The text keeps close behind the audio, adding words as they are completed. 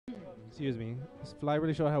Excuse me. This Fly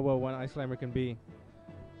really showed how well one ice climber can be.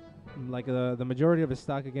 Like the majority of his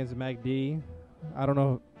stock against MacD, I don't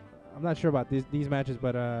know. I'm not sure about these matches,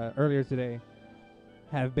 but earlier today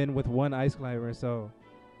have been with one ice climber. So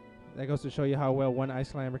that goes to show you how well one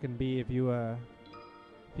ice climber can be if you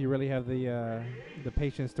really have the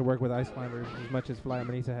patience to work with ice climbers as much as Fly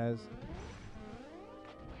Manisa has.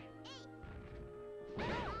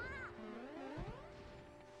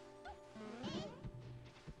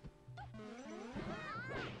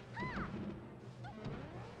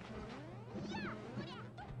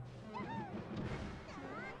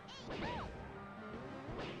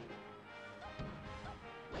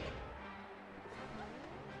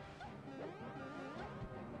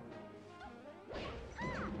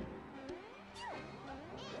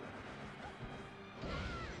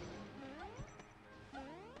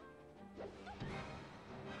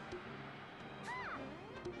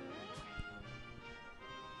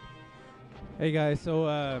 Hey guys,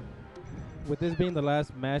 so with this being the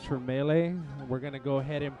last match for Melee, we're gonna go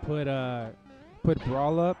ahead and put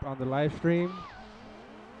Brawl up on the live stream.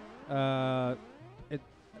 It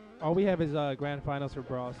all we have is grand finals for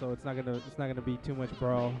Brawl, so it's not gonna be too much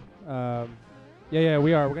Brawl. Yeah,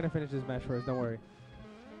 we are. We're gonna finish this match first. Don't worry.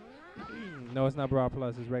 No, it's not Brawl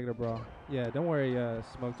Plus. It's regular Brawl. Yeah, don't worry.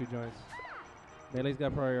 Smoke 2 joints. Melee's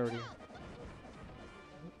got priority.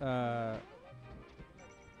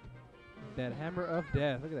 That hammer of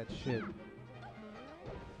death. Look at that shit.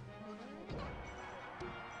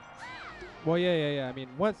 Well, yeah. I mean,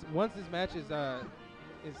 once this match is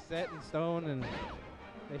set in stone and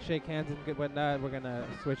they shake hands and get whatnot, we're gonna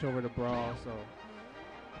switch over to Brawl. So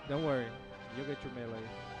don't worry, you'll get your Melee.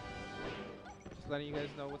 Just letting you guys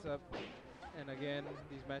know what's up. And again,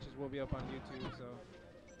 these matches will be up on YouTube. So.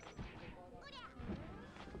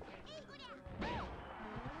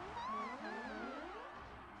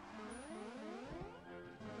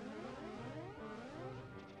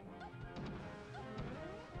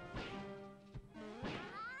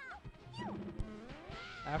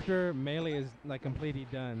 After Melee is like completely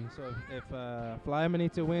done, so if Fly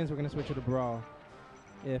Manita wins, we're gonna switch it to Brawl.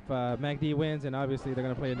 If MacD wins, and obviously they're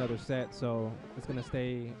gonna play another set, so it's gonna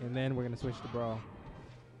stay, and then we're gonna switch to Brawl.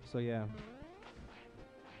 So yeah.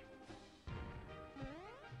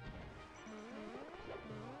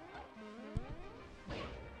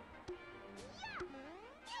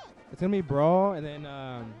 It's gonna be Brawl, and then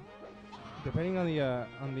depending on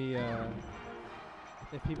the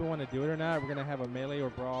if people want to do it or not, we're gonna have a Melee or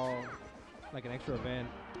Brawl, like an extra event,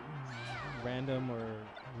 random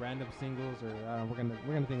singles, or we're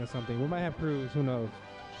gonna think of something. We might have crews, who knows?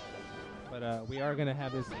 But we are gonna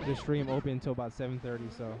have this stream open until about 7:30.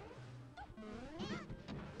 So.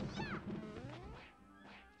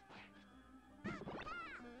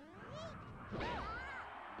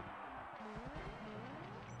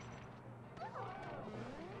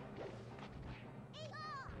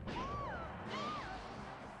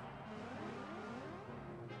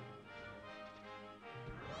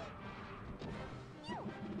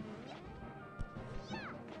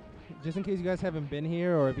 Just in case you guys haven't been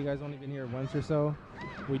here, or if you guys only been here once or so,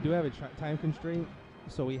 we do have a time constraint,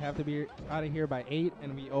 so we have to be out of here by 8,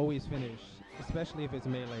 and we always finish, especially if it's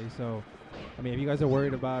Melee. So, I mean, if you guys are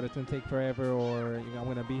worried about it's gonna take forever, or I'm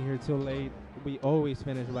gonna be here till late, we always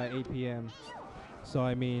finish by 8 p.m. So,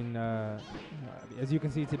 I mean, as you can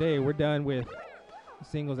see today, we're done with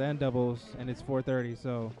singles and doubles, and it's 4:30.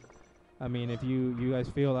 So, I mean, if you guys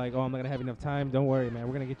feel like, oh, I'm not gonna have enough time, don't worry, man.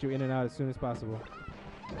 We're gonna get you in and out as soon as possible.